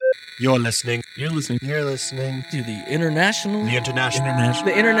You're listening. You're listening to the International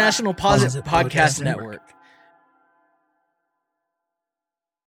Posit Podcast Network.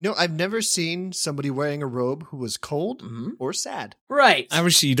 No, I've never seen somebody wearing a robe who was cold or sad. Right.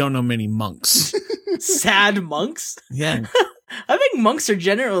 Obviously, you don't know many monks. Sad monks? Yeah. I think monks are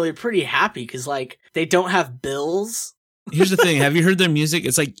generally pretty happy because, like, they don't have bills. Here's the thing. Have you heard their music?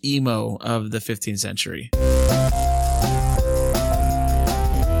 It's like emo of the 15th century.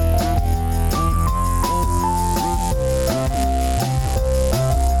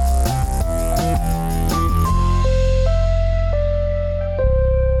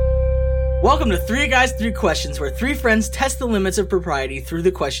 Welcome to Three Guys, Three Questions, where three friends test the limits of propriety through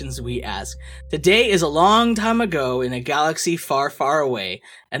the questions we ask. Today is a long time ago in a galaxy far, far away,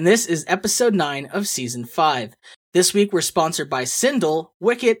 and this is episode 9 of season 5. This week we're sponsored by Sindel,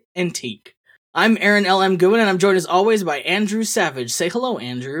 Wicket, and Teak. I'm Aaron L.M. Goodwin, and I'm joined as always by Andrew Savage. Say hello,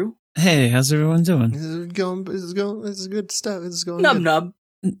 Andrew. Hey, how's everyone doing? This is good stuff. This is going Nub good. nub.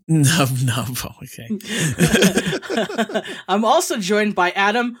 Nub. Oh, okay. I'm also joined by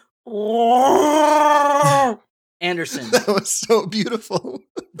Adam Anderson. That was so beautiful.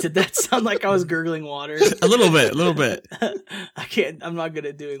 Did that sound like I was gurgling water? A little bit. I'm not good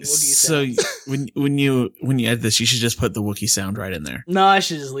at doing Wookiee So sounds. when you edit this, you should just put the Wookiee sound right in there. No, I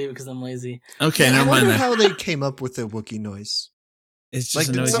should just leave it because I'm lazy. Okay, I never mind wonder that. how they came up with the Wookiee noise. It's Like, just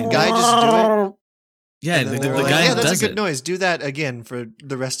a did noisy some noise. guy just do it? Yeah, And then the they were guy like, yeah, that's does a good it. noise. Do that again for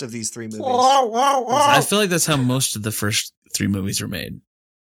the rest of these three movies. I feel like that's how most of the first 3 movies were made.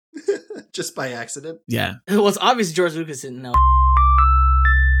 Just by accident. Yeah. Well, it's obvious George Lucas didn't know.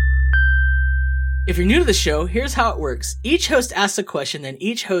 If you're new to the show, here's how it works. Each host asks a question, then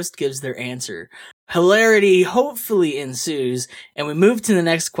each host gives their answer. Hilarity hopefully ensues, and we move to the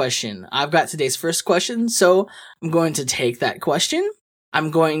next question. I've got today's first question, so I'm going to take that question. I'm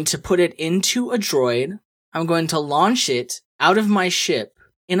going to put it into a droid. I'm going to launch it out of my ship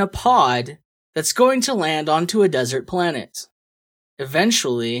in a pod that's going to land onto a desert planet.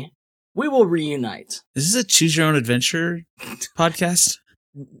 Eventually, we will reunite. Is this a choose your own adventure podcast?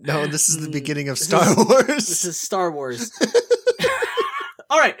 No, this is the beginning of This Star is- Wars. This is Star Wars.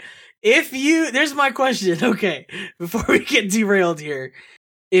 All right. There's my question. Okay. Before we get derailed here.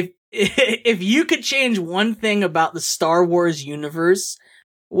 If you could change one thing about the Star Wars universe,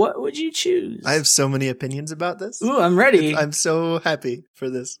 what would you choose? I have so many opinions about this. Ooh, I'm ready. I'm so happy for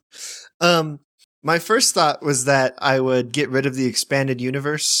this. My first thought was that I would get rid of the expanded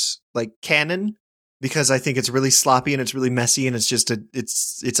universe, like canon, because I think it's really sloppy and it's really messy and it's just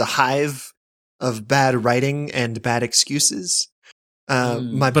it's a hive of bad writing and bad excuses.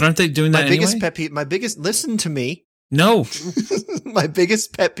 But aren't they doing that biggest anyway? pet peeve, listen to me. No. My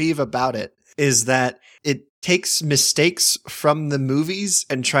biggest pet peeve about it is that it takes mistakes from the movies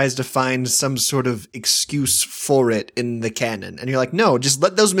and tries to find some sort of excuse for it in the canon. And you're like, no, just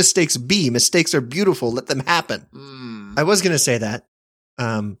let those mistakes be. Mistakes are beautiful. Let them happen. I was going to say that.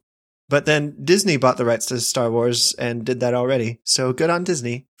 But then Disney bought the rights to Star Wars and did that already. So good on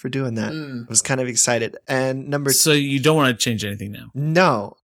Disney for doing that. I was kind of excited. And So you don't want to change anything now?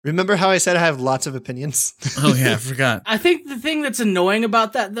 no. Remember how I said I have lots of opinions? Oh yeah, I forgot. I think the thing that's annoying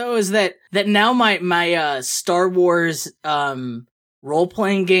about that though is that now my Star Wars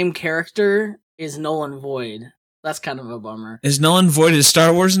role-playing game character is Nolan Void. That's kind of a bummer. Is Nolan Void his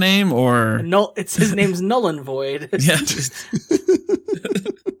Star Wars name or? His name's Nolan Void. Yeah.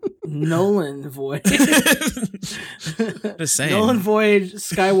 Nolan Void. Just saying. Nolan Void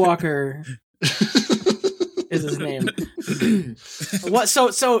Skywalker is his name. What? So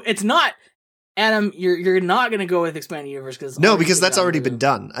it's not, Adam. You're not going to go with expanded universe because that's already been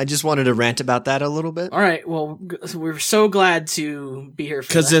done. I just wanted to rant about that a little bit. All right. Well, we're so glad to be here for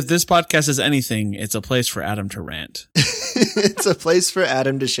Because that. if this podcast is anything, it's a place for Adam to rant. It's a place for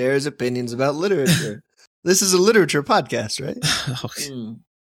Adam to share his opinions about literature. This is a literature podcast, right? Okay.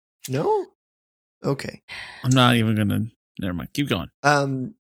 No? Okay. I'm not even gonna. Never mind. Keep going.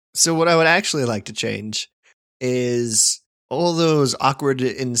 So what I would actually like to change is all those awkward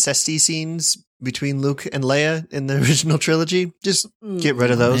incesty scenes between Luke and Leia in the original trilogy. Just get rid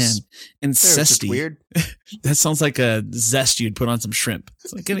of those. Man, They're just incesty. weird. That sounds like a zest you'd put on some shrimp.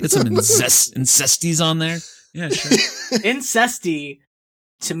 It's like get some incesties on there. Yeah, sure. Incesty,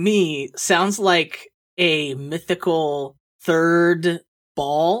 to me, sounds like a mythical third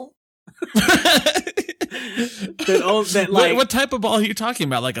ball. What type of ball are you talking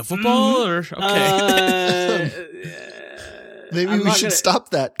about? Like a football or okay? Maybe we should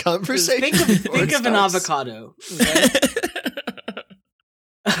stop that conversation. Think of an avocado.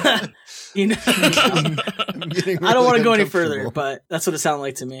 Okay? You know, I don't want to go any further, but that's what it sounded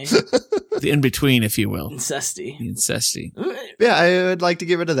like to me. The in-between, if you will. Incesty. The incesty. Yeah, I would like to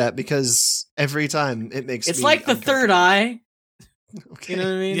get rid of that because every time it makes It's me like the third eye. Okay. You know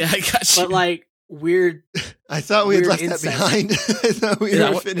what I mean? Yeah, I got you. But like weird. I thought we had Weird left that incest. behind. I thought we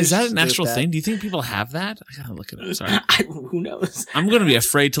were finished. Is that an with actual that. thing? Do you think people have that? I gotta look it up. Sorry. Who knows? I'm going to be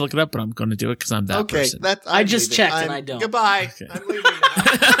afraid to look it up, but I'm going to do it because I'm that Okay, person. that's. I just leaving. checked and I don't. Goodbye. Okay. I'm leaving now.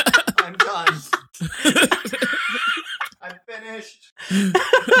 I'm done. I'm finished.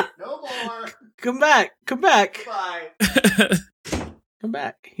 No more. Come back. Come back. Goodbye. Come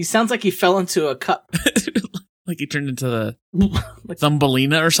back. He sounds like he fell into a cup. Like he turned into the like,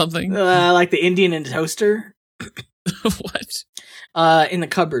 Thumbelina or something. like the Indian in toaster. What? In the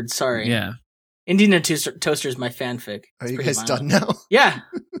cupboard, sorry. Yeah. Indian and toaster is my fanfic. Are It's you pretty guys violent. done now? Yeah.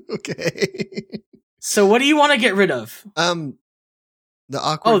 Okay. So what do you want to get rid of? The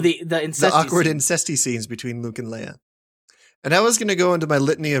awkward. Oh, the incest. the awkward incesty scenes between Luke and Leia. And I was going to go into my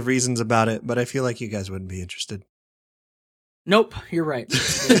litany of reasons about it, but I feel like you guys wouldn't be interested. Nope, you're right.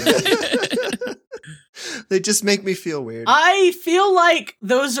 They just make me feel weird. I feel like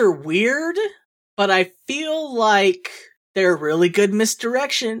those are weird, but I feel like they're really good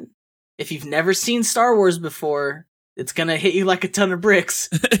misdirection. If you've never seen Star Wars before, it's gonna hit you like a ton of bricks.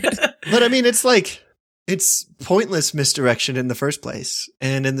 But I mean, it's like, it's pointless misdirection in the first place.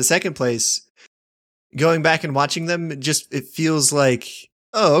 And in the second place, going back and watching them, it feels like,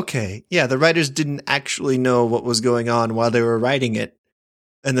 oh, okay. Yeah, the writers didn't actually know what was going on while they were writing it.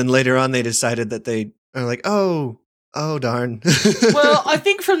 And then later on, they decided that they are like, oh darn. Well, I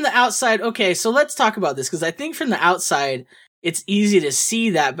think from the outside, okay, so let's talk about this, because I think from the outside, it's easy to see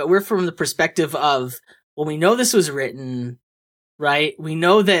that, but we're from the perspective of, well, we know this was written, right? We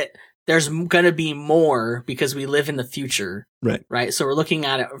know that there's going to be more because we live in the future. Right. Right? So we're looking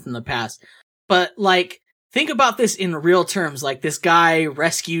at it from the past. But, like, think about this in real terms. Like, this guy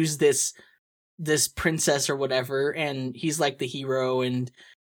rescues this princess or whatever, and he's like the hero, and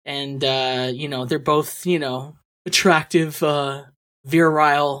you know, they're both, you know, attractive,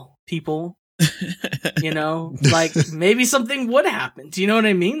 virile people. You know, like maybe something would happen. Do you know what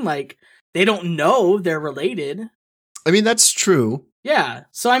I mean? Like they don't know they're related. I mean, that's true. Yeah.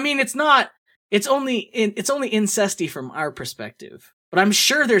 So I mean, it's only incesty from our perspective, but I'm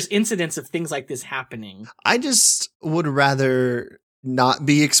sure there's incidents of things like this happening. I just would rather not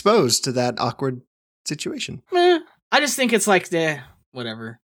be exposed to that awkward situation. I just think it's like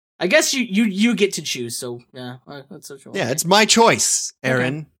whatever. I guess you get to choose. So yeah, that's what you want. Yeah, it's my choice,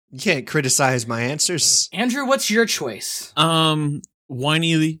 Aaron. Okay. You can't criticize my answers. Andrew, what's your choice?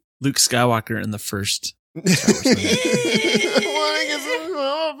 Whiny Luke Skywalker in the first. I want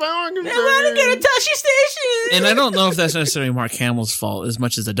to get a Tashi station. And I don't know if that's necessarily Mark Hamill's fault as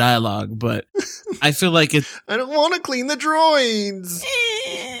much as the dialogue, but I feel like it. I don't want to clean the droids.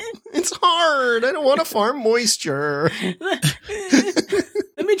 It's hard. I don't want to farm moisture.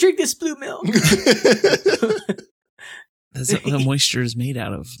 Let me drink this blue milk. That's what the moisture is made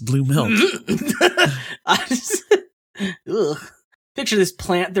out of. Blue milk. Picture this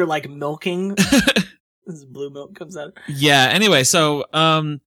plant they're like milking. This blue milk comes out. Yeah, anyway, so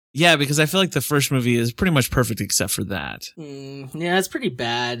yeah, because I feel like the first movie is pretty much perfect except for that. Yeah, it's pretty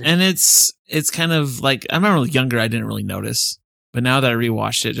bad. And it's kind of like, I'm not really younger, I didn't really notice. But now that I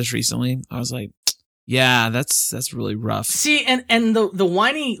rewatched it just recently, I was like, yeah, that's really rough. See, and the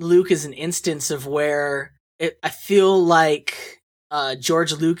whiny Luke is an instance of where I feel like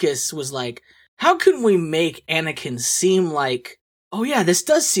George Lucas was like, how can we make Anakin seem like, oh yeah, this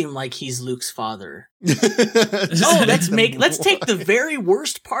does seem like he's Luke's father. Let's take the very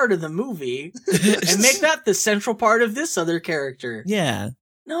worst part of the movie and make that the central part of this other character. Yeah.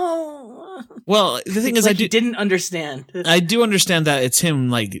 No. Well, the thing is, like I didn't understand. I do understand that it's him,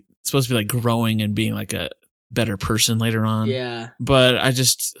 like, supposed to be like growing and being like a better person later on. Yeah. But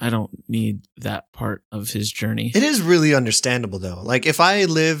I don't need that part of his journey. It is really understandable though. Like if I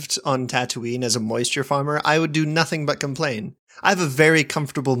lived on Tatooine as a moisture farmer, I would do nothing but complain. I have a very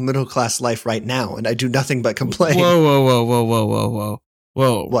comfortable middle class life right now, and I do nothing but complain. Whoa.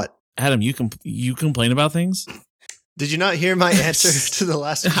 What? Adam, you complain about things? Did you not hear my answer to the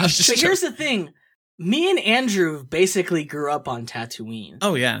last question? But here's the thing. Me and Andrew basically grew up on Tatooine.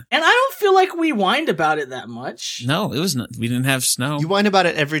 Oh, yeah. And I don't feel like we whined about it that much. No, it was not. We didn't have snow. You whine about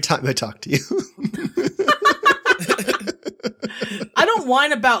it every time I talk to you. I don't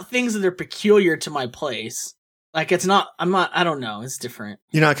whine about things that are peculiar to my place. Like, I don't know. It's different.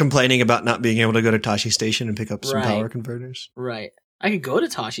 You're not complaining about not being able to go to Tashi Station and pick up some Right. power converters. Right. I could go to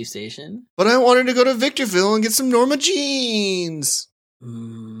Tashi Station. But I wanted to go to Victorville and get some Norma jeans.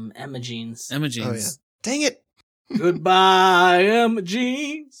 Emma Jeans. Emma Oh, yeah. Jeans. Dang it. Goodbye, Emma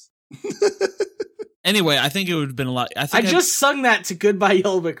Jeans. Anyway, I think it would have been a lot. I just sung that to Goodbye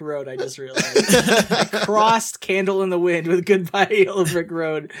Yellow Brick Road, I just realized. I crossed Candle in the Wind with Goodbye Yellow Brick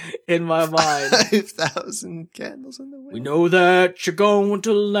Road in my mind. 5,000 candles in the wind. We know that you're going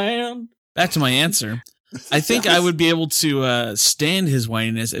to land. Back to my answer. I think I would be able to stand his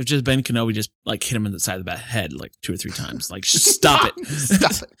whininess if just Ben Kenobi just like hit him in the side of the head like 2 or 3 times. Like, stop it.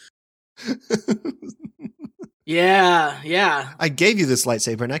 Stop it. Yeah. I gave you this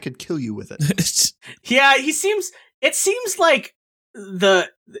lightsaber and I could kill you with it. Yeah, it seems like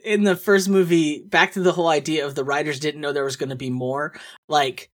in the first movie, back to the whole idea of the writers didn't know there was going to be more.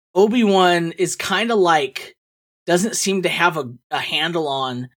 Like, Obi-Wan is kind of like, doesn't seem to have a handle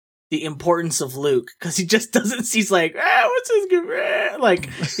on the importance of Luke, because he just doesn't, he's like, what's his good, like,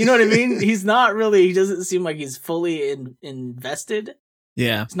 you know what I mean? He doesn't seem like he's fully invested.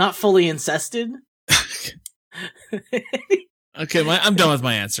 Yeah. He's not fully incested. Okay, I'm done with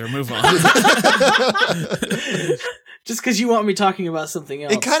my answer. Move on. Just because you want me talking about something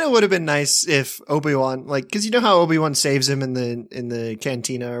else. It kind of would have been nice if Obi-Wan, like, because you know how Obi-Wan saves him in the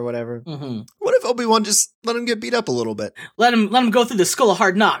cantina or whatever. Mm-hmm. What if Obi-Wan just let him get beat up a little bit? Let him go through the Skull of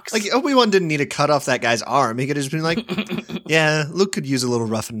Hard Knocks. Like, Obi-Wan didn't need to cut off that guy's arm. He could have just been like, yeah, Luke could use a little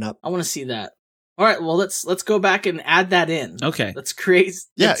roughening up. I want to see that. All right, well, let's go back and add that in. Okay. Let's create.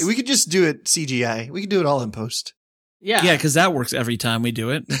 Yeah, we could just do it CGI. We could do it all in post. Yeah, because that works every time we do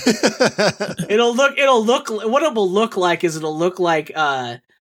it. It'll look. What it will look like is it'll look like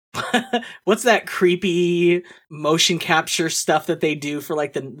what's that creepy motion capture stuff that they do for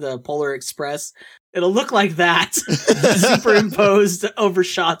like the Polar Express? It'll look like that, superimposed over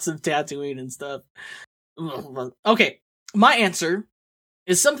shots of Tatooine and stuff. Okay, my answer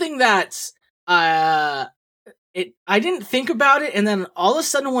is something that I didn't think about it, and then all of a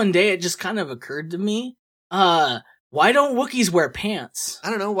sudden one day it just kind of occurred to me. Why don't Wookiees wear pants? I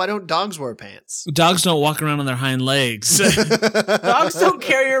don't know. Why don't dogs wear pants? Dogs don't walk around on their hind legs. Dogs don't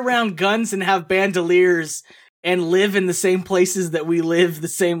carry around guns and have bandoliers and live in the same places that we live.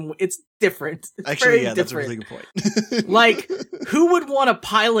 It's different. It's Actually, very yeah, different. that's a really good point. Like, who would want to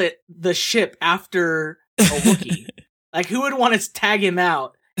pilot the ship after a Wookiee? Like, who would want to tag him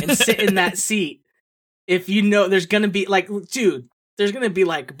out and sit in that seat if you know there's gonna be like, dude, there's gonna be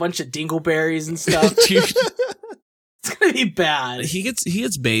like a bunch of dingleberries and stuff. Dude, it's gonna be bad. he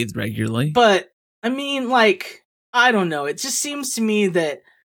gets bathed regularly. But I mean, like, I don't know. It just seems to me that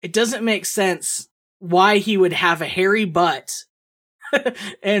it doesn't make sense why he would have a hairy butt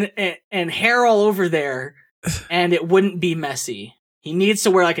and hair all over there, and it wouldn't be messy. He needs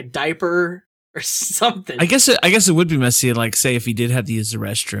to wear like a diaper or something. I guess it would be messy. Like, say if he did have to use the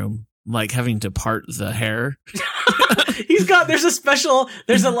restroom, like having to part the hair. There's a special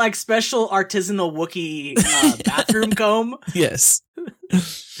artisanal Wookiee bathroom comb. Yes.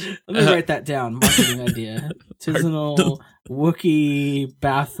 Let me write that down. Marketing idea. Artisanal Wookiee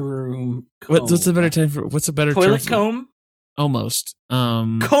bathroom comb. What's a better term for toilet comb? Almost.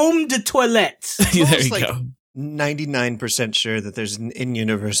 Comb de toilette. There you go. 99% sure that there's an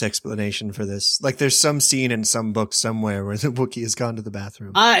in-universe explanation for this. Like, there's some scene in some book somewhere where the Wookiee has gone to the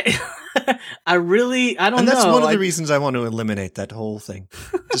bathroom. I don't know. And that's one of the reasons I want to eliminate that whole thing.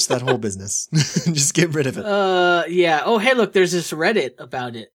 Just that whole business. Just get rid of it. Yeah. Oh, hey, look, there's this Reddit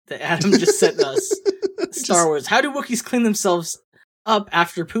about it that Adam just sent us. Star Wars. How do Wookiees clean themselves up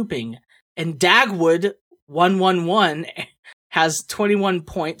after pooping? And Dagwood 111 has 21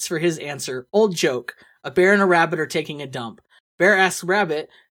 points for his answer. Old joke. A bear and a rabbit are taking a dump. Bear asks Rabbit,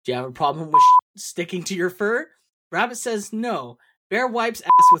 do you have a problem with sticking to your fur? Rabbit says no. Bear wipes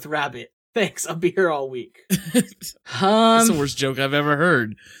ass with Rabbit. Thanks, I'll be here all week. That's the worst joke I've ever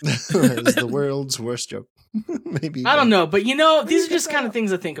heard. It's the world's worst joke. Maybe. I don't know, but these are just kind of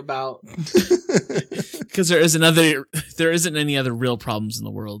things I think about. Because there isn't any other real problems in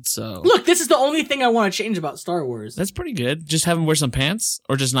the world, so. Look, this is the only thing I want to change about Star Wars. That's pretty good. Just have him wear some pants,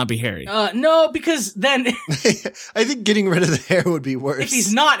 or just not be hairy? No, because then... I think getting rid of the hair would be worse. If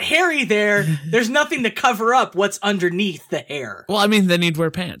he's not hairy there's nothing to cover up what's underneath the hair. Well, I mean, then he'd wear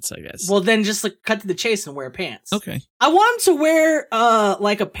pants, I guess. Well, then just cut to the chase and wear pants. Okay. I want him to wear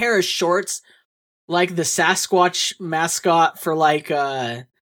like a pair of shorts like the Sasquatch mascot for like the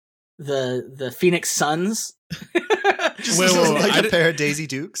Phoenix Suns. Just wait, like a pair of Daisy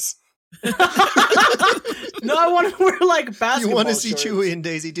Dukes. No, I want to wear like basketball. You want to see shorts. Chewie and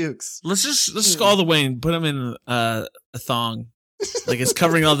Daisy Dukes. Let's just go all the way and put him in a thong. Like, it's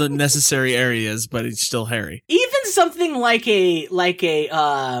covering all the necessary areas, but it's still hairy. Even something like a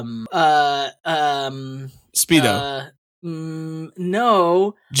Speedo.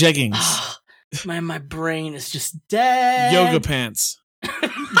 No. Jeggings. My brain is just dead. Yoga pants.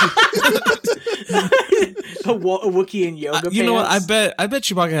 A Wookiee in yoga pants. You know what? I bet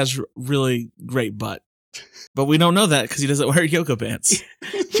Chewbacca has really great butt. But we don't know that because he doesn't wear yoga pants.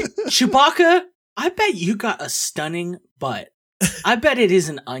 Chewbacca, I bet you got a stunning butt. I bet it is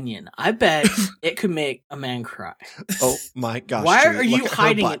an onion. I bet it could make a man cry. Oh my gosh. Why Chewie, are you look at her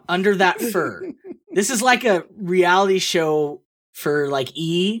hiding butt. it under that fur? This is like a reality show for like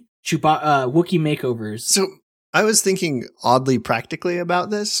Wookiee makeovers. So I was thinking oddly practically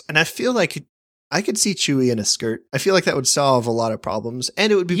about this, and I feel like I could see Chewie in a skirt. I feel like that would solve a lot of problems,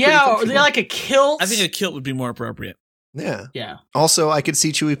 and it would be pretty or comfortable. they're like a kilt. I think a kilt would be more appropriate. Yeah. Yeah. Also, I could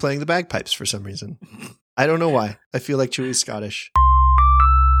see Chewie playing the bagpipes for some reason. I don't know why. I feel like Chewie's Scottish.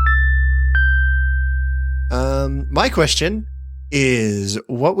 My question is,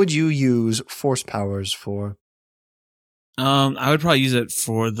 what would you use force powers for? I would probably use it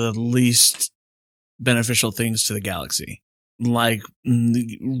for the least beneficial things to the galaxy, like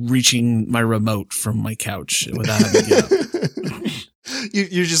reaching my remote from my couch without having to get up.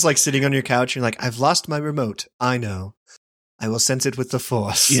 You're just like sitting on your couch. You're like, I've lost my remote. I know. I will sense it with the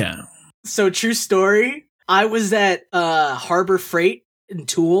force. Yeah. So true story. I was at Harbor Freight in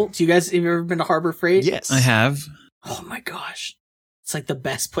Tool. Have you ever been to Harbor Freight? Yes. I have. Oh my gosh. It's like the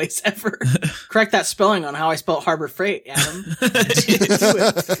best place ever. Correct that spelling on how I spelled Harbor Freight, Adam.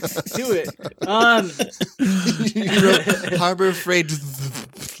 Do it. You wrote Harbor Freight.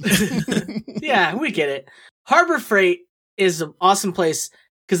 Yeah, we get it. Harbor Freight is an awesome place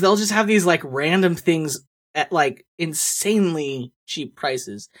because they'll just have these like random things at like insanely cheap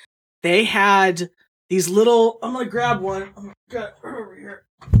prices. They had these little. I'm gonna grab one. Oh my god, over here.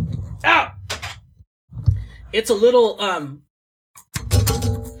 Ow! It's a little.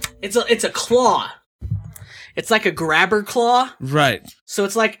 It's a claw. It's like a grabber claw. Right. So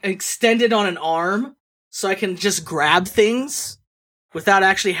it's like extended on an arm, so I can just grab things without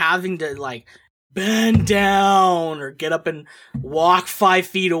actually having to like bend down or get up and walk 5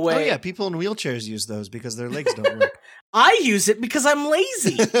 feet away. Oh yeah, people in wheelchairs use those because their legs don't work. I use it because I'm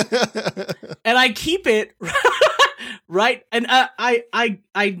lazy, and I keep it right. And I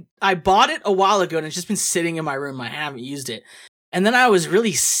bought it a while ago, and it's just been sitting in my room. I haven't used it. And then I was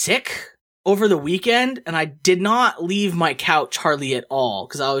really sick over the weekend, and I did not leave my couch hardly at all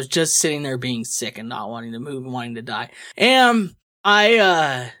because I was just sitting there being sick and not wanting to move and wanting to die. And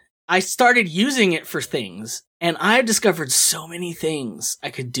I started using it for things, and I discovered so many things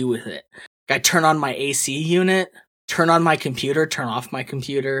I could do with it. I turn on my AC unit, turn on my computer, turn off my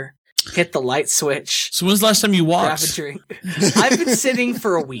computer, hit the light switch. So when's the last time you Grab a walked? drink. I've been sitting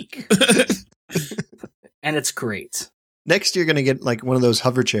for a week, and it's great. Next, you're gonna get like one of those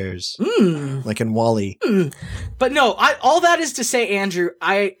hover chairs, like in WALL-E. But no, all that is to say, Andrew,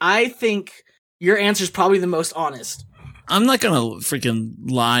 I think your answer is probably the most honest. I'm not gonna freaking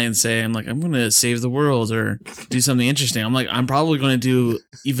lie and say I'm gonna save the world or do something interesting. I'm probably gonna do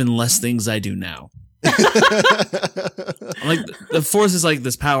even less things I do now. I'm like, the force is like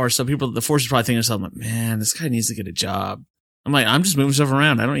this power, so the force is probably thinking to themselves, like, man, this guy needs to get a job. I'm like, I'm just moving stuff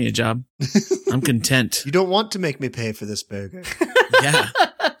around. I don't need a job. I'm content. You don't want to make me pay for this burger. Yeah.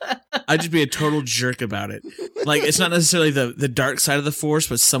 I'd just be a total jerk about it. Like, it's not necessarily the dark side of the force,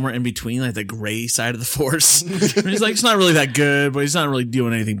 but somewhere in between, like the gray side of the force. He's like, it's not really that good, but he's not really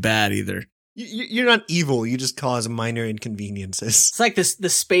doing anything bad either. You're not evil. You just cause minor inconveniences. It's like the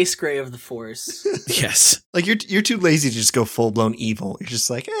space gray of the force. Yes. Like you're too lazy to just go full blown evil. You're just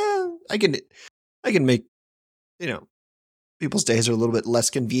like, I can make, people's days are a little bit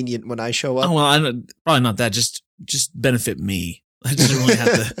less convenient when I show up. Oh, well, probably not that. Just benefit me. I just really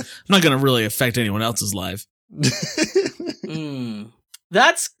have to. I'm not going to really affect anyone else's life.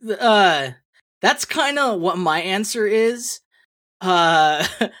 That's kind of what my answer is. But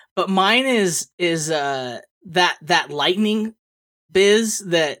mine is that lightning biz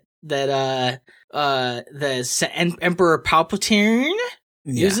that Emperor Palpatine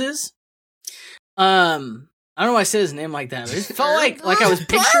uses. I don't know why I said his name like that, but it felt like I was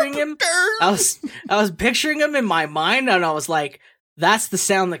picturing him. I was picturing him in my mind, and I was like, that's the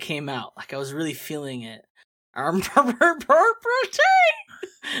sound that came out. Like I was really feeling it. This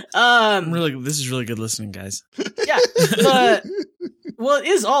is really good listening, guys. Yeah. Well, it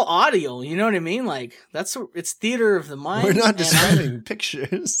is all audio. You know what I mean? Like it's theater of the mind. We're not describing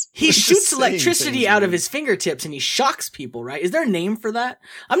pictures. He We're shoots just saying electricity things, out of man. his fingertips and he shocks people, right? Is there a name for that?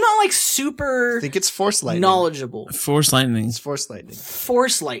 I'm not like super I think it's force lightning. knowledgeable. Force lightning. It's force lightning.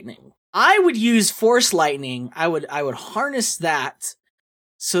 Force lightning. I would use force lightning. I would harness that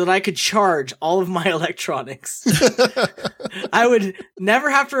so that I could charge all of my electronics. I would never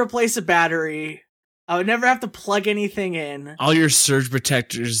have to replace a battery. I would never have to plug anything in. All your surge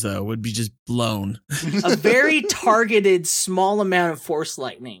protectors, though, would be just blown. A very targeted, small amount of force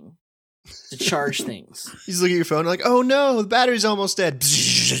lightning to charge things. You just look at your phone like, oh no, the battery's almost dead.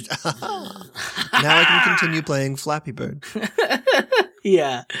 Now I can continue playing Flappy Bird.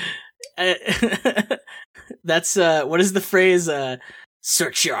 Yeah. That's, what is the phrase?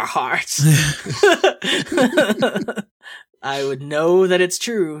 Search your heart. I would know that it's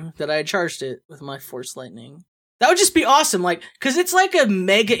true that I charged it with my force lightning. That would just be awesome. Like, cause it's like a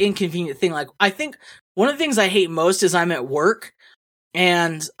mega inconvenient thing. Like, I think one of the things I hate most is I'm at work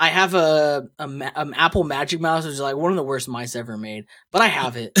and I have a Apple Magic Mouse, which is like one of the worst mice ever made, but I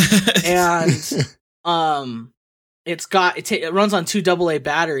have it. And, it runs on 2 AA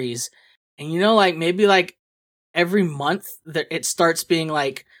batteries. And like maybe like every month that it starts being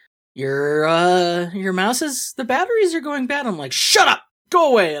like, your mouse's, the batteries are going bad. I'm like, shut up,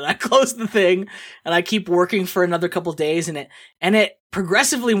 go away. And I close the thing and I keep working for another couple days and it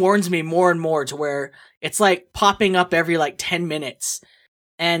progressively warns me more and more to where it's like popping up every like 10 minutes.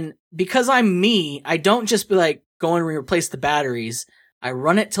 And because I'm me, I don't just be like, go and replace the batteries. I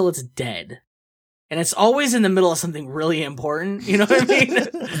run it till it's dead. And it's always in the middle of something really important. You know what I mean? And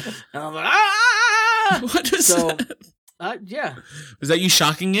I'm like, ah! What was that? Yeah. Was that you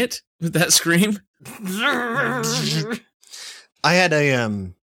shocking it with that scream? I had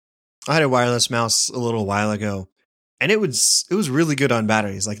a wireless mouse a little while ago, and it was really good on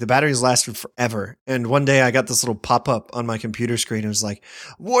batteries. Like the batteries lasted forever. And one day I got this little pop-up on my computer screen. It was like,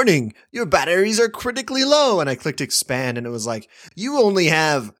 warning, your batteries are critically low. And I clicked expand and it was like, you only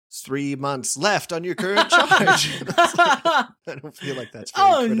have 3 months left on your current charge. I don't feel like that's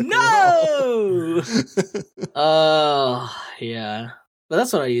very critical no. Oh, yeah. But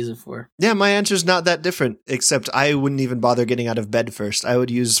that's what I use it for. Yeah, my answer's not that different, except I wouldn't even bother getting out of bed first. I would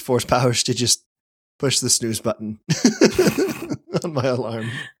use force powers to just push the snooze button on my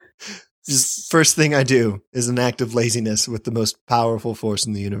alarm. Just first thing I do is an act of laziness with the most powerful force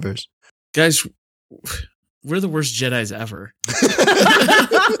in the universe. Guys, we're the worst Jedis ever.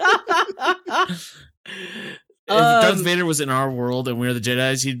 If Darth Vader was in our world and we were the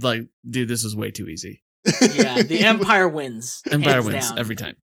Jedis, he'd like, dude, this is way too easy. Yeah, the Empire wins. Empire wins down. every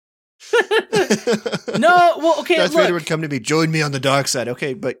time. No, well, okay, Darth look. Vader would come to me, join me on the dark side.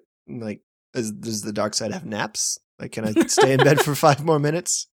 Okay, but like, does the dark side have naps? Like, can I stay in bed for 5 more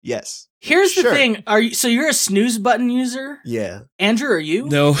minutes? Yes. Here's the thing. You're a snooze button user? Yeah. Andrew, are you?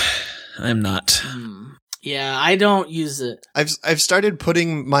 No, I'm not. Yeah, I don't use it. I've started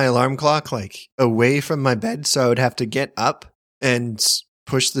putting my alarm clock like away from my bed, so I would have to get up and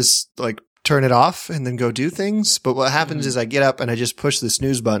push this, like turn it off and then go do things. But what happens is I get up and I just push the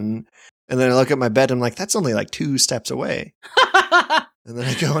snooze button and then I look at my bed and I'm like, that's only like 2 steps away. And then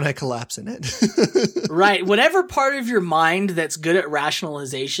I go and I collapse in it. Right. Whatever part of your mind that's good at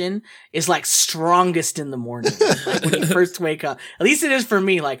rationalization is like strongest in the morning. Like when you first wake up. At least it is for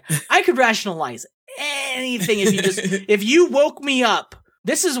me. Like I could rationalize anything if you woke me up.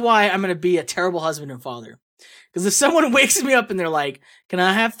 This is why I'm going to be a terrible husband and father. Because if someone wakes me up and they're like, can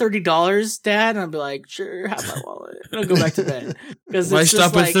I have $30, Dad? And I'll be like, sure, have my wallet. And I'll go back to bed. Why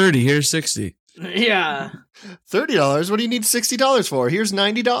stop at 30? Here's 60. Yeah. $30? What do you need $60 for? Here's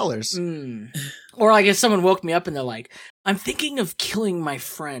 $90. Or like if someone woke me up and they're like, I'm thinking of killing my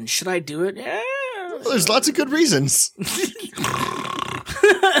friend. Should I do it? Yeah. Well, there's lots of good reasons.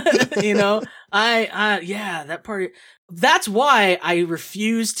 You know, yeah, that part. That's why I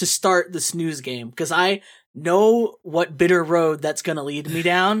refuse to start the snooze game, because I know what bitter road that's going to lead me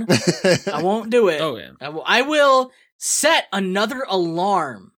down. I won't do it. Oh, yeah. I will set another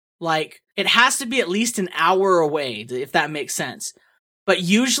alarm. Like, it has to be at least an hour away, if that makes sense. But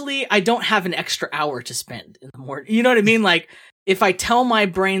usually, I don't have an extra hour to spend in the morning. You know what I mean? Like, if I tell my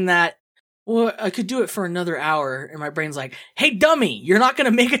brain that, well, I could do it for another hour, and my brain's like, hey, dummy, you're not going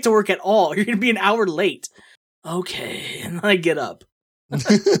to make it to work at all. You're going to be an hour late. Okay, and then I get up.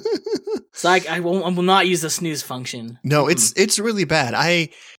 So I will not use the snooze function. No, it's really bad.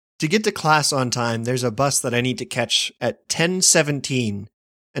 To get to class on time, there's a bus that I need to catch at 10:17,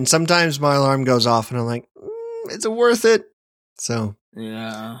 and sometimes my alarm goes off, and I'm like, is it worth it? So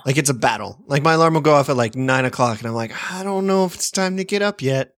yeah, like it's a battle. Like my alarm will go off at like 9 o'clock, and I'm like, I don't know if it's time to get up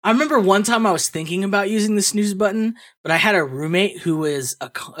yet. I remember one time I was thinking about using the snooze button, but I had a roommate who was a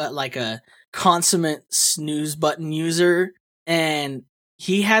consummate snooze button user, and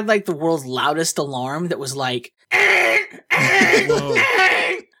he had like the world's loudest alarm that was like,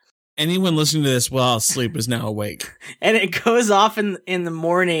 Anyone listening to this while asleep is now awake. And it goes off in the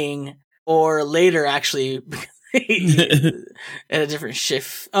morning or later, actually, at a different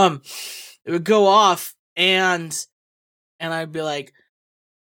shift. It would go off, and I'd be like,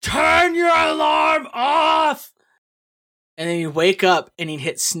 "Turn your alarm off!" And then he'd wake up and he'd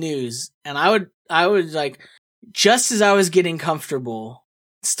hit snooze, and I would like, just as I was getting comfortable,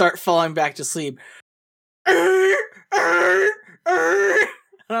 start falling back to sleep. And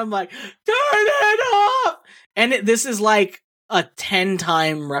I'm like, turn it off! And this is like a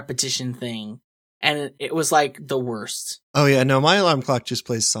 10-time repetition thing. And it was like the worst. Oh yeah, no, my alarm clock just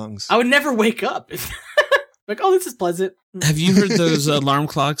plays songs. I would never wake up. Like, oh, this is pleasant. Have you heard those alarm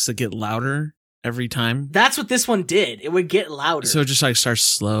clocks that get louder every time? That's what this one did. It would get louder. So it just like starts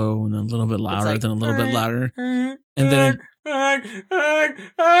slow and then a little bit louder, like, then a little bit louder. And then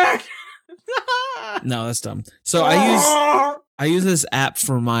no, that's dumb. So I use this app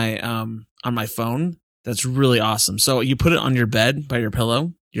for my on my phone that's really awesome. So you put it on your bed by your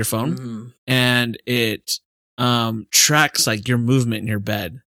pillow, your phone, and it tracks like your movement in your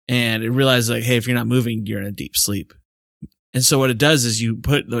bed, and it realizes like, hey, if you're not moving, you're in a deep sleep. And so what it does is you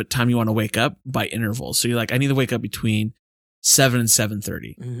put the time you want to wake up by intervals. So you're like, I need to wake up between 7 and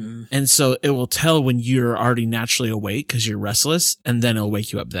 7:30. And so it will tell when you're already naturally awake because you're restless, and then it'll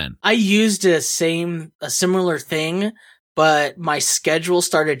wake you up then. I used a similar thing, but my schedule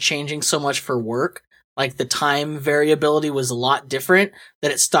started changing so much for work. Like the time variability was a lot different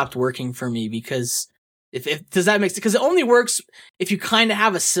that it stopped working for me, because does that make sense? Because it only works if you kind of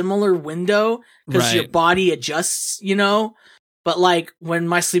have a similar window, because your body adjusts, you know? But like when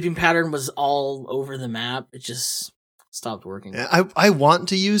my sleeping pattern was all over the map, it just stopped working. I want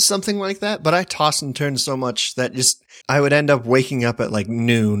to use something like that, but I toss and turn so much that I would end up waking up at like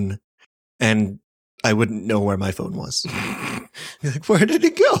noon and I wouldn't know where my phone was. Like, where did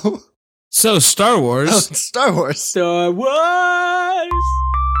it go? So Star Wars. Oh, it's Star Wars. Star Wars!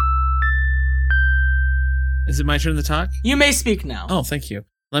 Is it my turn to talk? You may speak now. Oh, thank you.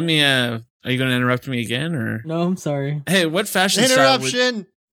 Let me, are you going to interrupt me again, or? No, I'm sorry. Hey, what fashion Interruption!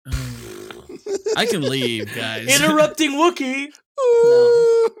 I can leave, guys. Interrupting Wookiee!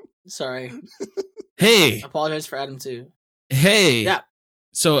 No. Sorry. Hey! I apologize for Adam, too. Hey! Yeah.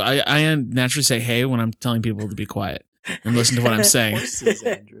 So I naturally say hey when I'm telling people to be quiet and listen to what I'm saying. Horses,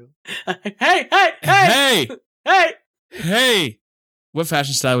 Andrew. Hey! What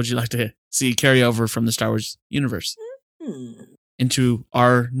fashion style would you like to see carry over from the Star Wars universe into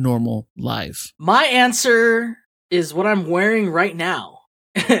our normal life? My answer is what I'm wearing right now.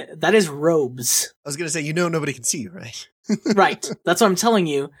 That is robes. I was going to say, nobody can see you, right? Right. That's what I'm telling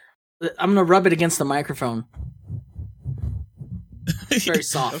you. I'm going to rub it against the microphone. It's very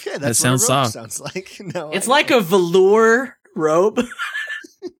soft. Okay, That that's sounds what a robe soft. sounds like. No, It's like a velour robe.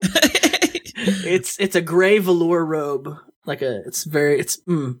 It's a gray velour robe. It's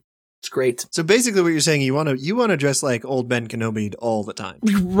great. So basically what you're saying, you want to dress like old Ben Kenobi all the time.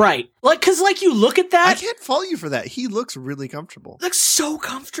 Right. Like, cause like you look at that. I can't fault you for that. He looks really comfortable. Looks so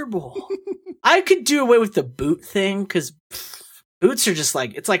comfortable. I could do away with the boot thing, cause boots are just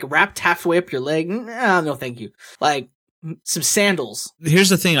like, it's like wrapped halfway up your leg. No, thank you. Like some sandals. Here's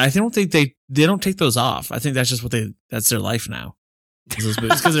the thing. I don't think they don't take those off. I think that's just that's their life now. Those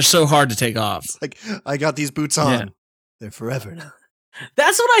boots, because they're so hard to take off. It's like, I got these boots on. Yeah. They're forever now.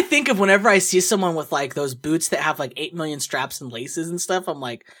 That's what I think of whenever I see someone with like those boots that have like 8 million straps and laces and stuff. I'm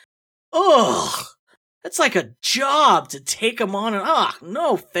like, ugh, that's like a job to take them on. And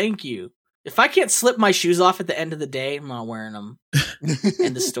no, thank you. If I can't slip my shoes off at the end of the day, I'm not wearing them.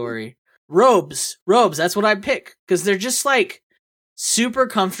 End of story. Robes, that's what I pick, because they're just like super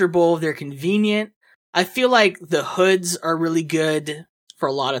comfortable. They're convenient. I feel like the hoods are really good for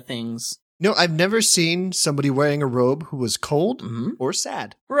a lot of things. No, I've never seen somebody wearing a robe who was cold or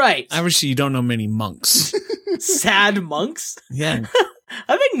sad. Right. Obviously, you don't know many monks. Sad monks? Yeah.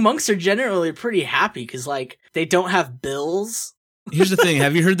 I think monks are generally pretty happy because, like, they don't have bills. Here's the thing.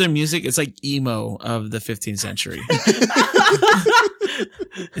 Have you heard their music? It's like emo of the 15th century.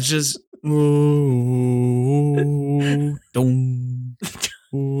 It's just...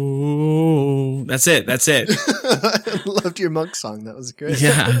 That's it. I loved your monk song. That was great.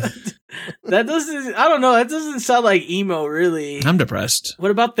 Yeah. That doesn't sound like emo, really. I'm depressed. What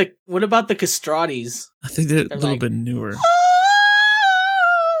about the castratis? I think they're a little like, bit newer.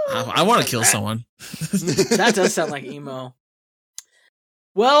 I want to kill someone. That does sound like emo.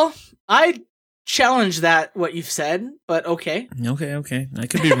 Well, I challenge what you've said, but okay. Okay. I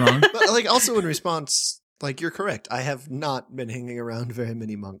could be wrong. But like also in response, Like, you're correct. I have not been hanging around very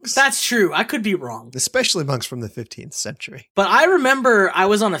many monks. That's true. I could be wrong. Especially monks from the 15th century. But I remember I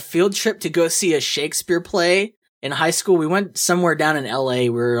was on a field trip to go see a Shakespeare play in high school. We went somewhere down in LA. We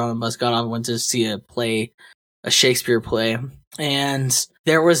were on a bus, got on, went to see a Shakespeare play. And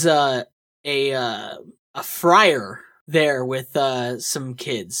there was a friar there with some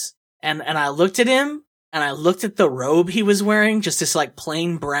kids. And I looked at him. And I looked at the robe he was wearing, just this like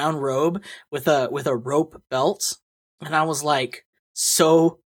plain brown robe with a rope belt. And I was like,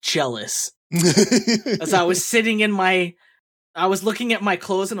 so jealous. As I was sitting I was looking at my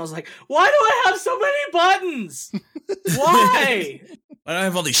clothes and I was like, why do I have so many buttons? Why? Why do I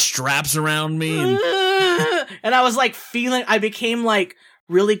have all these straps around me? And I was like I became like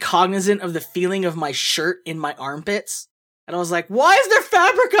really cognizant of the feeling of my shirt in my armpits. And I was like, why is there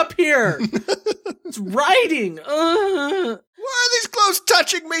fabric up here? It's writing. Why are these clothes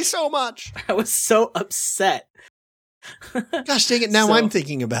touching me so much? I was so upset. Gosh dang it, now I'm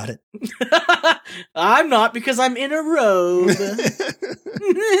thinking about it. I'm not, because I'm in a robe.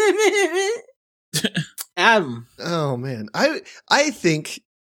 Adam. Oh man. I think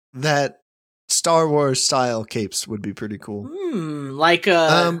that Star Wars style capes would be pretty cool.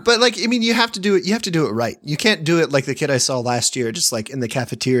 But like, I mean, you have to do it right. You can't do it like the kid I saw last year, just like in the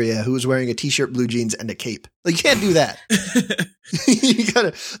cafeteria, who was wearing a t-shirt, blue jeans, and a cape. Like, you can't do that.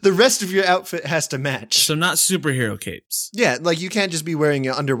 The rest of your outfit has to match. So not superhero capes. Yeah, like you can't just be wearing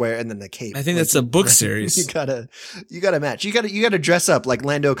your underwear and then the cape. I think like, that's a book series. You gotta match. You gotta dress up like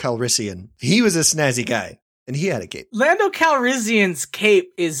Lando Calrissian. He was a snazzy guy, and he had a cape. Lando Calrissian's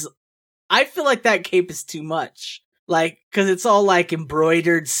cape is, I feel like that cape is too much. Like, cause it's all like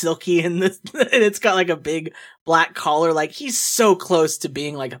embroidered, silky, and it's got like a big black collar. Like, he's so close to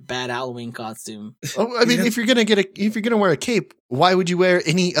being like a bad Halloween costume. Oh, I mean, if you're gonna wear a cape, why would you wear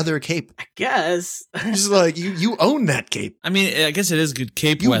any other cape? I guess. Just like you own that cape. I mean, I guess it is good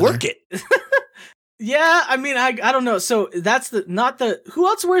cape You weather. work it. Yeah, I mean, I don't know. So that's who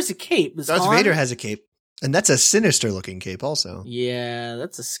else wears a cape? Is Darth Han? Vader has a cape. And that's a sinister looking cape also. Yeah,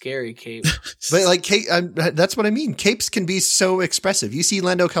 that's a scary cape. But like, that's what I mean. Capes can be so expressive. You see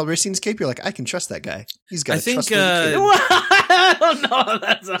Lando Calrissian's cape, you're like, I can trust that guy. He's got a trustworthy cape. I don't know.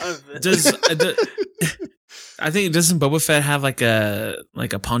 That's not I think, doesn't Boba Fett have like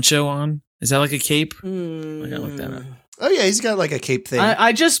a poncho on? Is that like a cape? I gotta look that up. Oh yeah, he's got like a cape thing.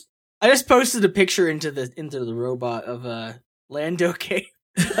 I just posted a picture into the robot of a Lando cape.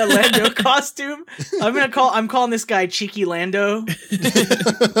 A Lando costume. I'm calling this guy Cheeky Lando.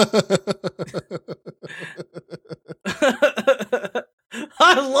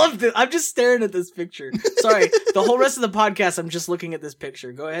 I loved it. I'm just staring at this picture. Sorry, the whole rest of the podcast, I'm just looking at this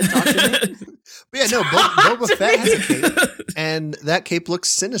picture. Go ahead, talk to me. But yeah, no, Boba Fett has a cape, and that cape looks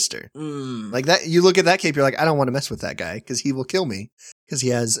sinister. Like that, you look at that cape, you're like, I don't want to mess with that guy because he will kill me because he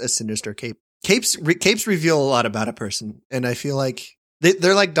has a sinister cape. Capes reveal a lot about a person, and I feel like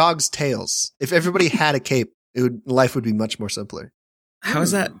they're like dogs' tails. If everybody had a cape, life would be much more simpler. How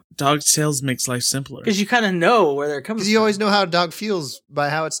is that? Dog's tails makes life simpler. Because you kind of know where they're coming from. Because you always know how a dog feels by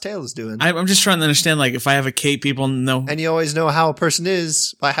how its tail is doing. I'm just trying to understand, like, if I have a cape, people know. And you always know how a person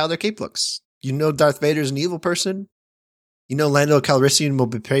is by how their cape looks. You know Darth Vader's an evil person. You know Lando Calrissian will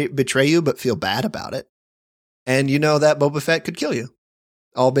betray you but feel bad about it. And you know that Boba Fett could kill you.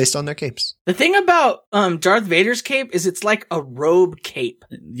 All based on their capes. The thing about Darth Vader's cape is it's like a robe cape.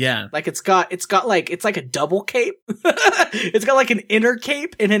 Yeah. Like it's like a double cape. It's got like an inner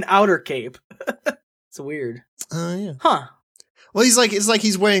cape and an outer cape. It's weird. Yeah. Huh. Well, it's like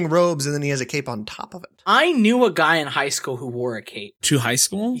he's wearing robes and then he has a cape on top of it. I knew a guy in high school who wore a cape. To high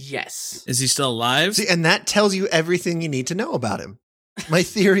school? Yes. Is he still alive? See, and that tells you everything you need to know about him. My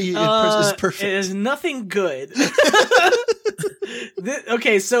theory is perfect. It is nothing good.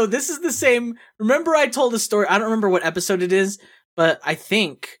 Okay, so this is the same. Remember I told a story. I don't remember what episode it is, but I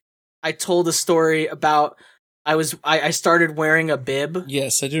think I told a story about I started wearing a bib.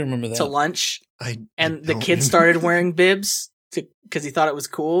 Yes, I do remember that. To lunch. And the don't kid started wearing bibs because he thought it was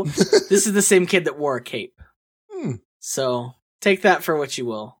cool. This is the same kid that wore a cape. So take that for what you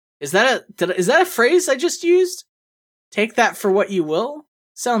will. Is that a phrase I just used? Take that for what you will?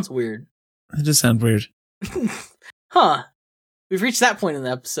 Sounds weird. It does sound weird. Huh. We've reached that point in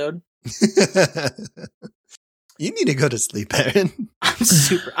the episode. You need to go to sleep, Aaron.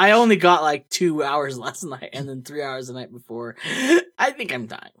 I only got like 2 hours last night and then 3 hours the night before. I think I'm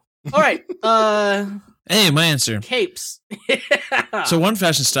dying. All right. Hey, my answer. Capes. So one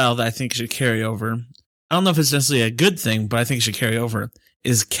fashion style that I think should carry over, I don't know if it's necessarily a good thing, but I think it should carry over,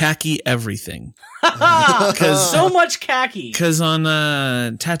 is khaki everything. So much khaki. Because on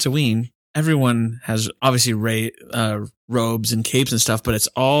Tatooine, everyone has obviously robes and capes and stuff, but it's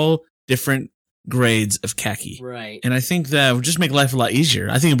all different grades of khaki. Right. And I think that would just make life a lot easier.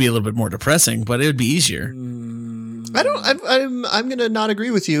 I think it'd be a little bit more depressing, but it would be easier. I'm going to not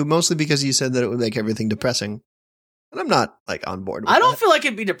agree with you, mostly because you said that it would make everything depressing. And I'm not like on board with I don't that. feel like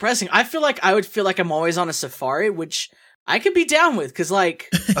it'd be depressing. I feel like I would feel like I'm always on a safari, which I could be down with because, like,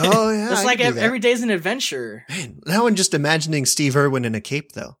 Oh, yeah. it's I like can do that. every day's an adventure. Man, now I'm just imagining Steve Irwin in a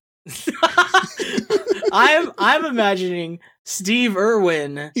cape, though. I'm imagining Steve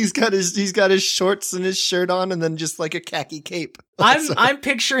Irwin. He's got his shorts and his shirt on, and then just like a khaki cape. Also. I'm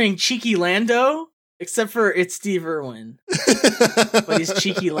picturing Cheeky Lando, except for it's Steve Irwin, but he's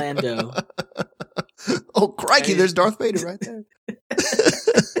Cheeky Lando. Oh, crikey, Okay. there's Darth Vader right there.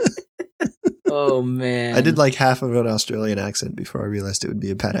 Oh man, I did like half of an Australian accent before I realized it would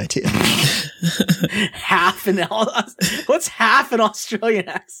be a bad idea. What's half an Australian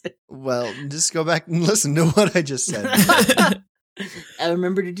accent? Well, just go back and listen to what I just said. I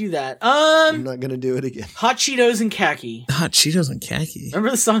remember to do that. I'm not going to do it again. Hot Cheetos and khaki. Hot Cheetos and khaki.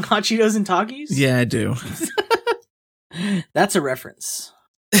 Remember the song Hot Cheetos and Takis? Yeah, I do. That's a reference.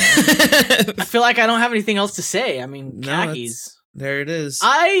 I feel like I don't have anything else to say. I mean, No, khakis. There it is.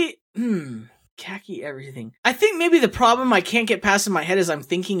 Khaki everything. I think maybe the problem I can't get past in my head is I'm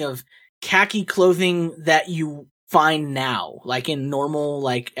thinking of khaki clothing that you find now, like in normal,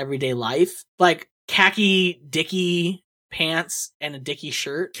 like everyday life, like khaki Dickie pants and a Dickie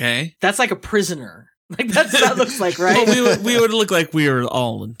shirt. Okay. That's like a prisoner. Like that's what that looks like, right? Well, we would look like we were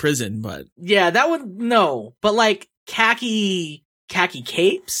all in prison, but Yeah, that would no, but like khaki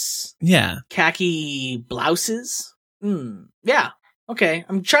capes, yeah. khaki blouses. Yeah. Okay,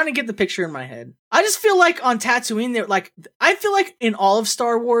 I'm trying to get the picture in my head. I just feel like on Tatooine, I feel like in all of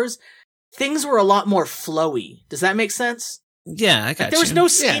Star Wars, things were a lot more flowy. Does that make sense? Yeah, I got There was you. no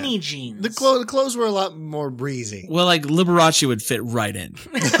skinny jeans. The clothes were a lot more breezy. Well, like Liberace would fit right in.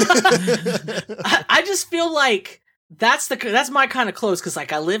 I just feel like that's my kind of clothes because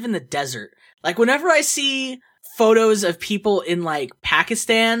like I live in the desert. Like whenever I see photos of people in like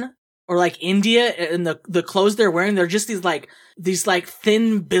Pakistan or like India and the clothes they're wearing, they're just these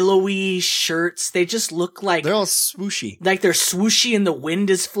thin billowy shirts. They just look like They're all swooshy. like they're swooshy and the wind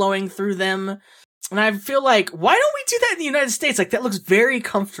is flowing through them. And I feel like, why don't we do that in the United States? Like that looks very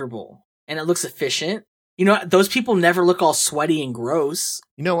comfortable and it looks efficient. You know, those people never look all sweaty and gross.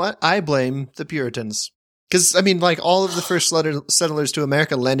 You know what? I blame the Puritans. Because, I mean, like, all of the first settlers to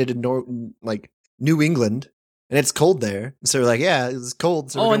America landed in, New England, and it's cold there. So they're like, yeah, it's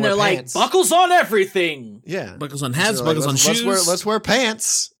cold, so we're and gonna they're wear like, pants. buckles on everything. Yeah. Buckles on hats, So they're buckles like, on shoes. Let's wear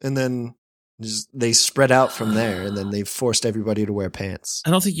pants. And then they spread out from there, and then they forced everybody to wear pants.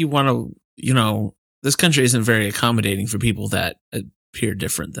 I don't think you want to, this country isn't very accommodating for people that appear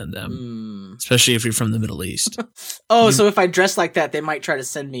different than them, especially if you're from the Middle East. So if I dress like that, they might try to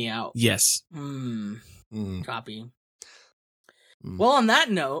send me out. Yes. Copy. Mm. Well, on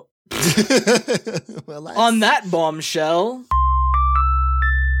that note, Well, that's- on that bombshell.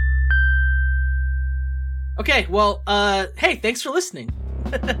 Okay, well, hey, thanks for listening.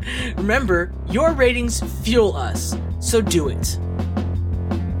 Remember, your ratings fuel us, so do it.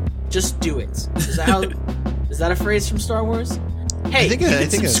 Just do it. Is that a phrase from Star Wars? Hey, you can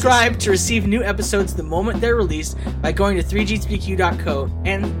subscribe to receive new episodes the moment they're released by going to 3gtbq.co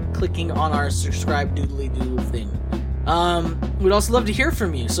and clicking on our subscribe doodly doodle thing. We'd also love to hear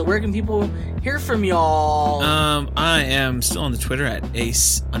from you. So where can people hear from y'all? I am still on the Twitter at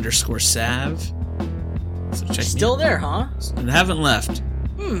ace_sav. So check Still me out. there, huh? And haven't left.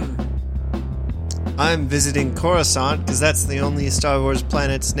 I'm visiting Coruscant because that's the only Star Wars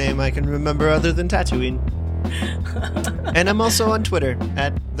planet's name I can remember other than Tatooine. And I'm also on Twitter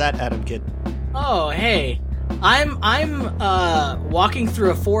at @ThatAdamKid. Oh, hey. I'm walking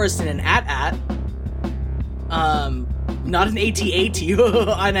through a forest in an AT-AT. Not an AT-AT,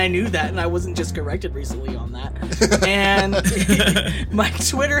 and I knew that, and I wasn't just corrected recently on that. And my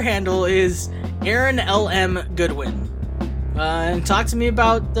Twitter handle is Aaron LM Goodwin. And talk to me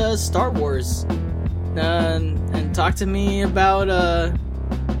about Star Wars. And talk to me about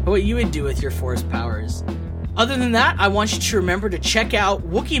what you would do with your Force powers. Other than that, I want you to remember to check out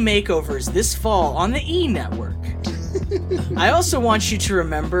Wookiee Makeovers this fall on the E! Network. I also want you to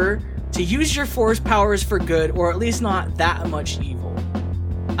remember to use your Force powers for good, or at least not that much evil.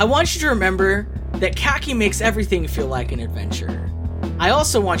 I want you to remember that khaki makes everything feel like an adventure. I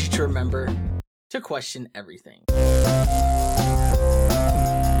also want you to remember to question everything.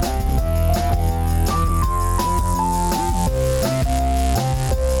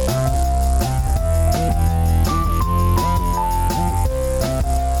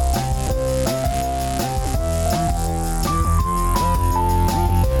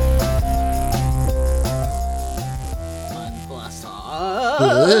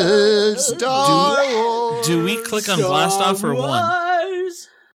 Star Wars. Do we click on blast off or one?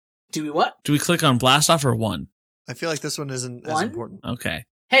 Do we what? Do we click on blast off or one? I feel like this one isn't as One? important. Okay.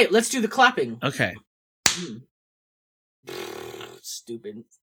 Hey, let's do the clapping. Okay. Stupid.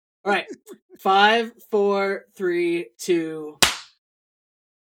 All right. 5, 4, 3, 2.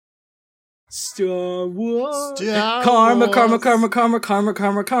 Star Wars. Star Karma, Wars. karma, karma, karma, karma,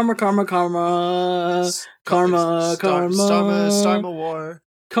 karma, karma, karma, karma. Karma, karma. Starma War.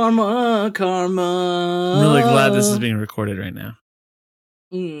 Karma, karma. I'm really glad this is being recorded right now.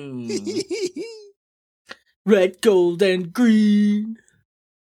 Mm. Red, gold, and green.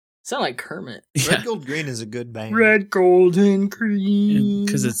 Sound like Kermit. Yeah, Red, Gold, Green is a good band. Red, gold, and green.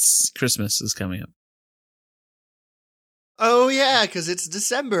 because it's Christmas is coming up. Oh yeah, because it's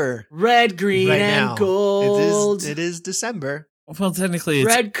December Red, green, right and now. gold. It is December. Well, technically, it's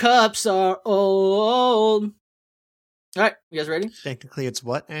Red cups are old. All right, you guys ready? Technically, it's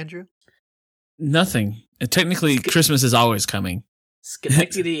what, Andrew? nothing. And technically, Christmas is always coming.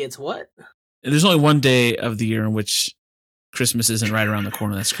 Schenectady, it's what? There's only one day of the year in which Christmas isn't right around the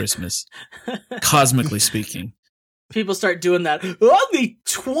corner. That's Christmas, cosmically speaking. People start doing that. Only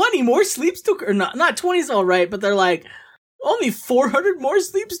 20 more sleeps till, or not 20 is all right, but they're like, only 400 more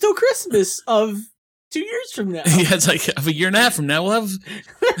sleeps till Christmas of 2 years from now. Yeah, it's like a year and a half from now, we'll have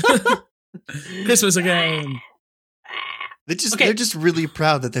Christmas again. They're just really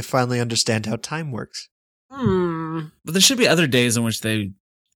proud that they finally understand how time works. But there should be other days in which they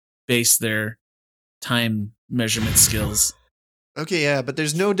base their time measurement skills. Okay, yeah, but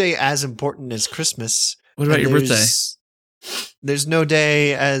there's no day as important as Christmas. What about And your birthday? There's no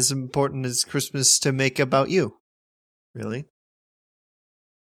day as important as Christmas to make about you. Really?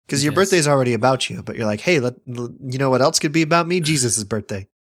 Because your Yes. birthday's already about you, but you're like, hey, you know what else could be about me? Jesus' birthday.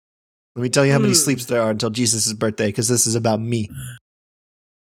 Let me tell you how many sleeps there are until Jesus' birthday, because this is about me.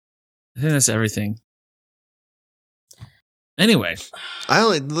 I think that's everything. Anyway,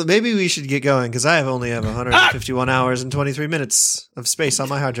 Maybe we should get going, because I only have 151 hours and 23 minutes of space on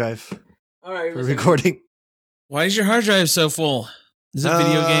my hard drive All right. for recording. why is your hard drive so full? Is it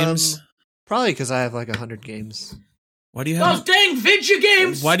video games? Probably because I have like 100 games. Why do you Those have? dang video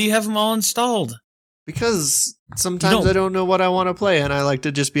games! Why do you have them all installed? Because sometimes don't- I don't know what I want to play, and I like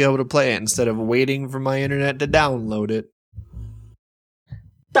to just be able to play it instead of waiting for my internet to download it.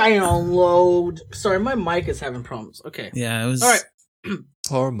 Download. Sorry, my mic is having problems. Okay. Yeah, it was. All right.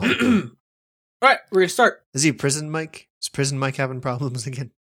 Poor Mike. All right, we're going to start. Is he Prison Mike? Is Prison Mike having problems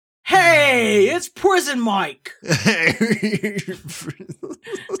again? Hey, it's Prison Mike.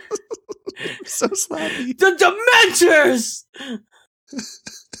 So slappy. The Dementors!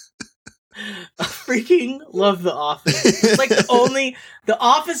 I freaking love The Office. It's like The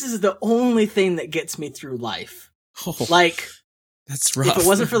Office is the only thing that gets me through life. Oh, Like, that's rough. if it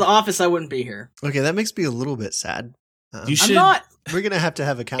wasn't for The Office, I wouldn't be here. Okay, that makes me a little bit sad. You I'm should. not. We're gonna have to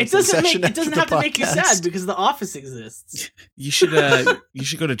have a counseling It doesn't session. it doesn't after have the to make you podcast. sad because The Office exists. You should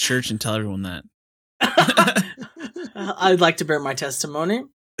go to church and tell everyone that. I'd like to bear my testimony.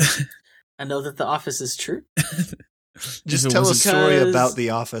 I know that The Office is true. Just If it tell a wasn't- story Because- about The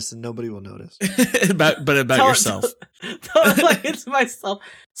Office, and nobody will notice. about yourself. Tell like it's myself.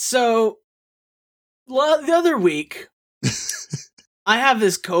 So the other week, I have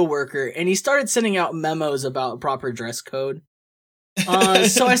this coworker, and he started sending out memos about proper dress code.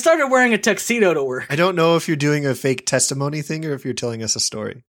 So I started wearing a tuxedo to work. I don't know if you're doing a fake testimony thing or if you're telling us a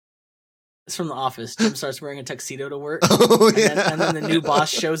story. It's from The Office. Jim starts wearing a tuxedo to work. Oh, And then the new boss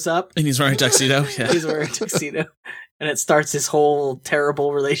shows up. And he's wearing a tuxedo. Yeah. He's wearing a tuxedo. And it starts his whole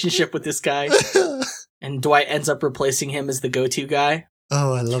terrible relationship with this guy. And Dwight ends up replacing him as the go-to guy.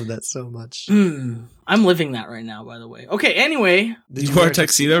 Oh, I love that so much. I'm living that right now, by the way. Okay, anyway. Did You wear a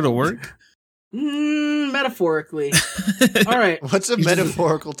tuxedo to work? Metaphorically. All right. What's a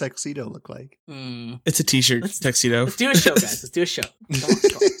metaphorical tuxedo look like? It's a t-shirt tuxedo. Let's do a show, guys. Let's do a show. Come on.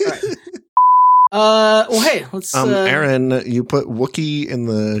 All right. Well, hey, let's. Aaron, you put Wookiee in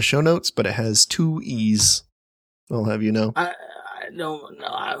the show notes, but it has 2 E's. I'll have you know. I don't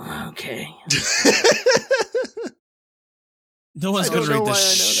know. Okay. No one's I going don't to know read the why I know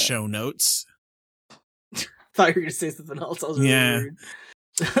that. show notes. Thought you were going to say something else. I was really Yeah. worried.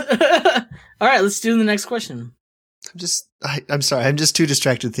 All right, let's do the next question. I'm sorry. I'm just too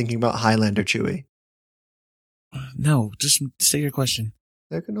distracted thinking about Highlander Chewie. No, just say your question.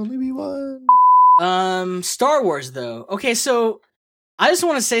 There can only be one. Star Wars though. Okay, so I just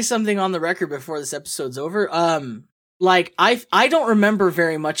want to say something on the record before this episode's over. Like I don't remember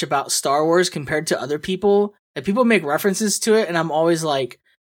very much about Star Wars compared to other people. And people make references to it, and I'm always like,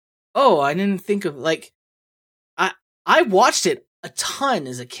 "Oh, I didn't think of like." I watched it a ton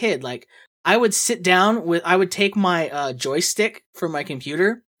as a kid. Like, I would sit down I would take my joystick from my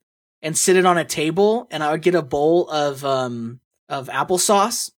computer and sit it on a table, and I would get a bowl of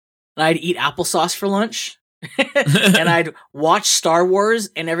applesauce, and I'd eat applesauce for lunch. And I'd watch Star Wars,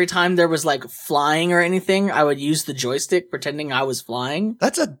 and every time there was like flying or anything, I would use the joystick pretending I was flying.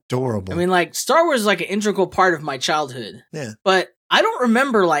 That's adorable. I mean, like, Star Wars is like an integral part of my childhood. Yeah. But I don't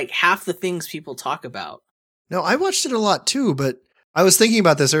remember like half the things people talk about. No, I watched it a lot too, but I was thinking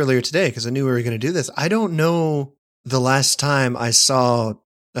about this earlier today because I knew we were going to do this. I don't know the last time I saw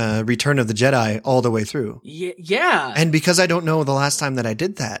Return of the Jedi all the way through. Yeah. And because I don't know the last time that I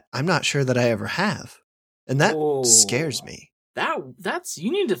did that, I'm not sure that I ever have. And that scares me. That's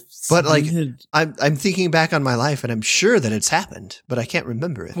you need to. But like, I'm thinking back on my life, and I'm sure that it's happened, but I can't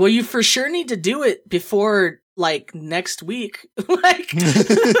remember it. Well, you for sure need to do it before like next week, like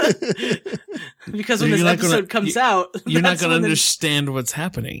because when this episode comes out, you're not going to understand what's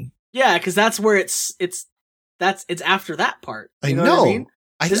happening. Yeah, because that's where it's after that part. You know. What I mean?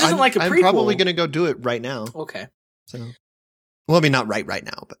 This isn't like a prequel. I'm probably going to go do it right now. Okay. So, well, I mean, not right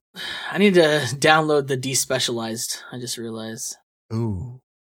now, but I need to download the Despecialized. I just realized. Ooh.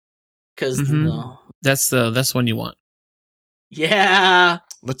 Because that's the one you want. Yeah.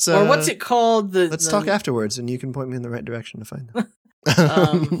 Let's. Or what's it called? Let's talk afterwards, and you can point me in the right direction to find it.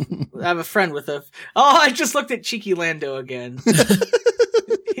 I have a friend with a. Oh, I just looked at Cheeky Lando again.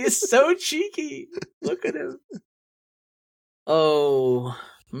 He's so cheeky. Look at him. Oh.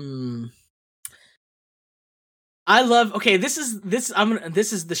 I love. Okay, this is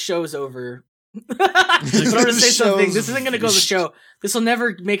the show's over. But I'm gonna say something. This isn't gonna go to the show. This will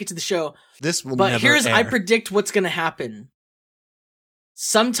never make it to the show. This will. But never here's air. I predict what's gonna happen.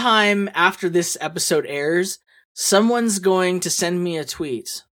 Sometime after this episode airs, someone's going to send me a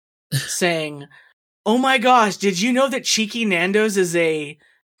tweet saying, "Oh my gosh, did you know that Cheeky Nando's is a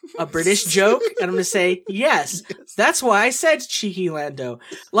British joke?" And I'm going to say, yes, that's why I said Cheeky Lando.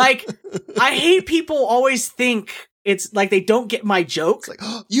 Like, I hate people always think it's like they don't get my joke. It's like,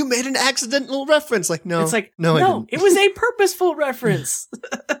 oh, you made an accidental reference. Like, no. It's like, no, I didn't. It was a purposeful reference.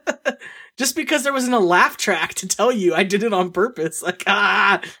 Just because there wasn't a laugh track to tell you I did it on purpose. Like,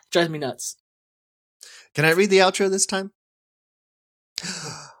 drives me nuts. Can I read the outro this time?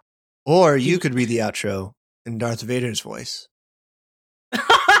 Or you could read the outro in Darth Vader's voice.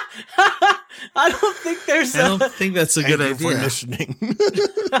 I don't think there's. I don't think that's a good idea. For listening.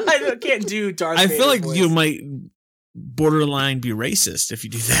 I can't do Darth Vader. I feel like voice. you might borderline be racist if you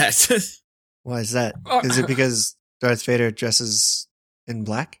do that. Why is that? Is it because Darth Vader dresses in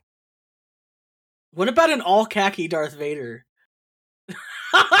black? What about an all khaki Darth Vader?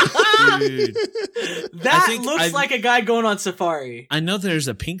 Dude. That looks like a guy going on safari. I know there's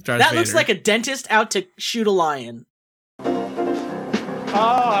a pink Darth Vader. That looks like a dentist out to shoot a lion.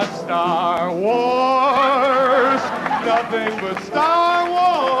 Star Wars, nothing but Star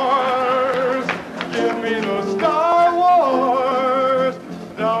Wars. Give me the Star Wars,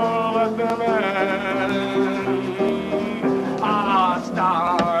 don't let them end.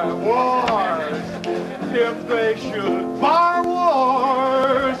 Star Wars, if they should bar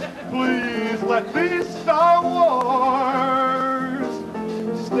wars, please let these Star Wars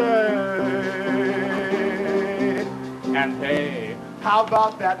stay. And hey, how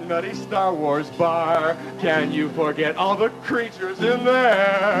about that nutty Star Wars bar? Can you forget all the creatures in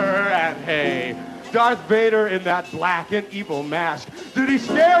there? And hey, Darth Vader in that black and evil mask, did he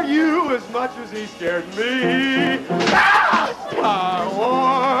scare you as much as he scared me? Star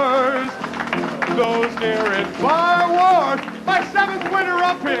Wars, those near in Star Wars, my seventh winner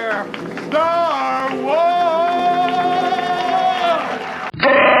up here, Star Wars!